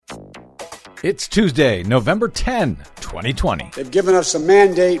It's Tuesday, November 10, 2020. They've given us a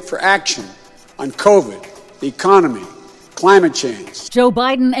mandate for action on COVID, the economy, climate change. Joe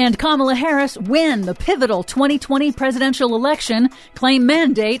Biden and Kamala Harris win the pivotal 2020 presidential election, claim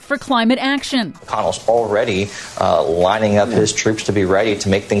mandate for climate action. McConnell's already lining up his troops to be ready to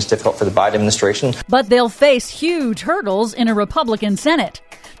make things difficult for the Biden administration. But they'll face huge hurdles in a Republican Senate.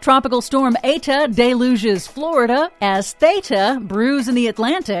 Tropical storm Eta deluges Florida as Theta brews in the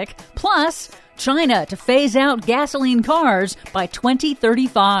Atlantic, plus China to phase out gasoline cars by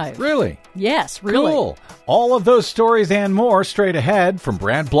 2035. Really? Yes, really. Cool. All of those stories and more straight ahead from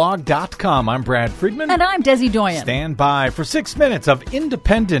BradBlog.com. I'm Brad Friedman. And I'm Desi Doyen. Stand by for 6 minutes of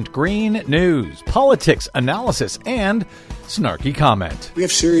independent green news, politics, analysis, and snarky comment. We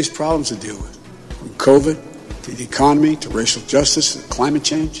have serious problems to deal with, from COVID to the economy to racial justice and climate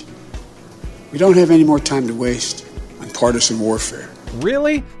change. We don't have any more time to waste on partisan warfare.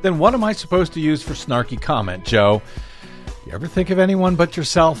 Really? Then what am I supposed to use for snarky comment, Joe? You ever think of anyone but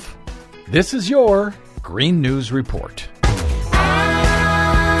yourself? This is your Green News Report.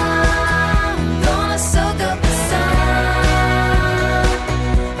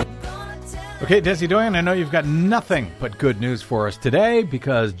 Okay, Desi Doyen, I know you've got nothing but good news for us today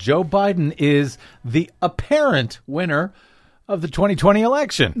because Joe Biden is the apparent winner of the 2020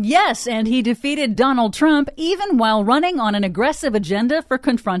 election. Yes, and he defeated Donald Trump even while running on an aggressive agenda for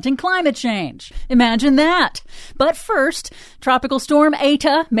confronting climate change. Imagine that. But first, Tropical Storm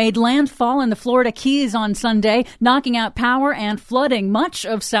Eta made landfall in the Florida Keys on Sunday, knocking out power and flooding much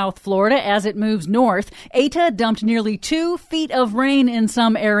of South Florida as it moves north. Eta dumped nearly 2 feet of rain in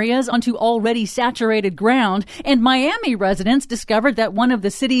some areas onto already saturated ground, and Miami residents discovered that one of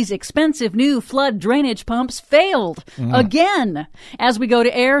the city's expensive new flood drainage pumps failed. Again. As we go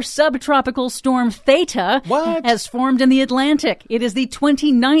to air, subtropical storm Theta has formed in the Atlantic. It is the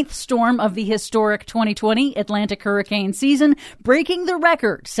 29th storm of the historic 2020 Atlantic hurricane season, breaking the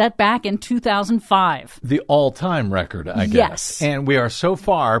record set back in 2005. The all-time record, I guess. Yes. And we are so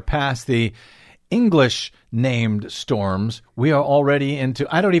far past the English-named storms, we are already into,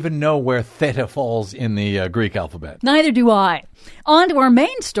 I don't even know where Theta falls in the Greek alphabet. Neither do I. On to our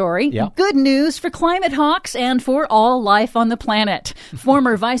main story. Yeah. Good news for climate hawks and for all life on the planet.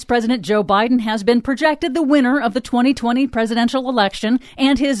 Former Vice President Joe Biden has been projected the winner of the 2020 presidential election,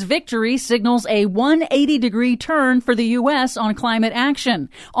 and his victory signals a 180-degree turn for the U.S. on climate action.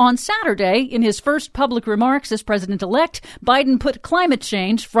 On Saturday, in his first public remarks as president-elect, Biden put climate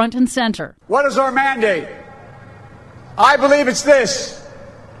change front and center. What is our mandate? I believe it's this.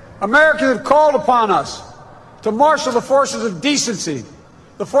 Americans have called upon us to marshal the forces of decency,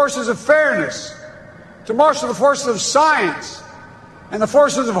 the forces of fairness, to marshal the forces of science and the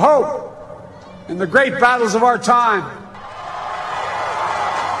forces of hope in the great battles of our time.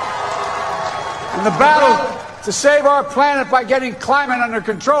 And the battle to save our planet by getting climate under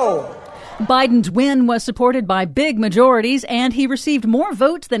control. Biden's win was supported by big majorities, and he received more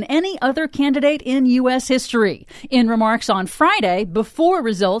votes than any other candidate in U.S. history. In remarks on Friday, before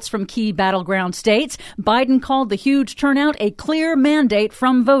results from key battleground states, Biden called the huge turnout a clear mandate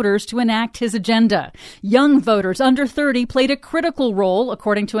from voters to enact his agenda. Young voters under 30 played a critical role,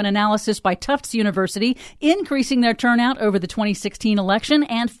 according to an analysis by Tufts University, increasing their turnout over the 2016 election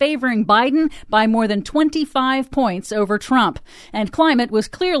and favoring Biden by more than 25 points over Trump. And climate was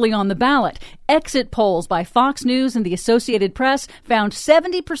clearly on the ballot. Exit polls by Fox News and the Associated Press found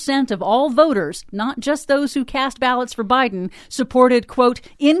 70% of all voters, not just those who cast ballots for Biden, supported, quote,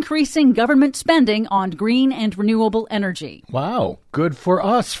 increasing government spending on green and renewable energy. Wow. Good for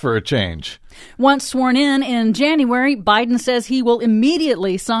us for a change. Once sworn in January, Biden says he will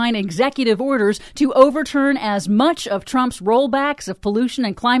immediately sign executive orders to overturn as much of Trump's rollbacks of pollution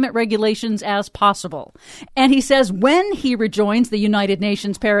and climate regulations as possible. And he says when he rejoins the United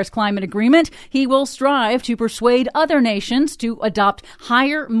Nations Paris Climate Agreement, he will strive to persuade other nations to adopt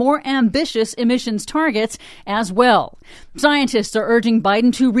higher, more ambitious emissions targets as well. Scientists are urging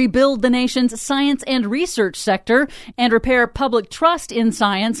Biden to rebuild the nation's science and research sector and repair public trust in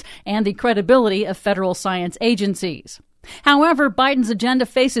science and the credibility of federal science agencies. However, Biden's agenda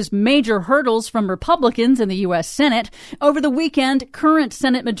faces major hurdles from Republicans in the U.S. Senate. Over the weekend, current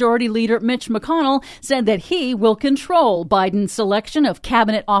Senate Majority Leader Mitch McConnell said that he will control Biden's selection of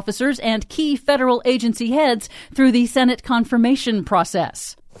cabinet officers and key federal agency heads through the Senate confirmation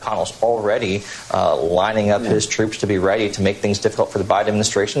process. McConnell's already lining up his troops to be ready to make things difficult for the Biden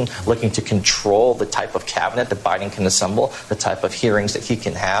administration, looking to control the type of cabinet that Biden can assemble, the type of hearings that he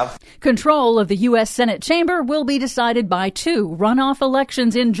can have. Control of the U.S. Senate chamber will be decided by 2 runoff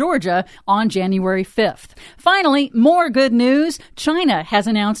elections in Georgia on January 5th. Finally, more good news. China has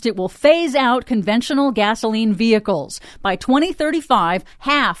announced it will phase out conventional gasoline vehicles. By 2035,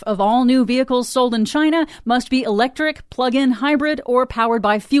 half of all new vehicles sold in China must be electric, plug-in hybrid, or powered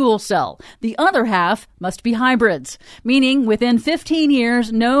by fuel cell. The other half must be hybrids, meaning within 15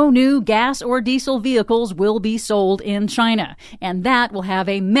 years, no new gas or diesel vehicles will be sold in China. And that will have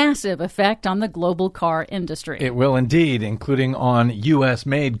a massive effect on the global car industry. It will indeed, including on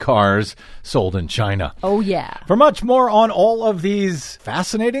U.S.-made cars sold in China. Oh, yeah. For much more on all of these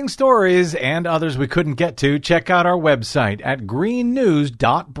fascinating stories and others we couldn't get to, check out our website at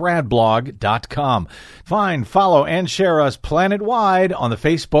greennews.bradblog.com. Find, follow, and share us planet-wide on the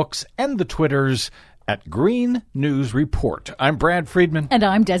Facebooks and the Twitters at Green News Report. I'm Brad Friedman. And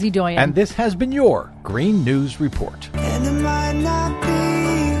I'm Desi Doyen. And this has been your Green News Report. And it might not be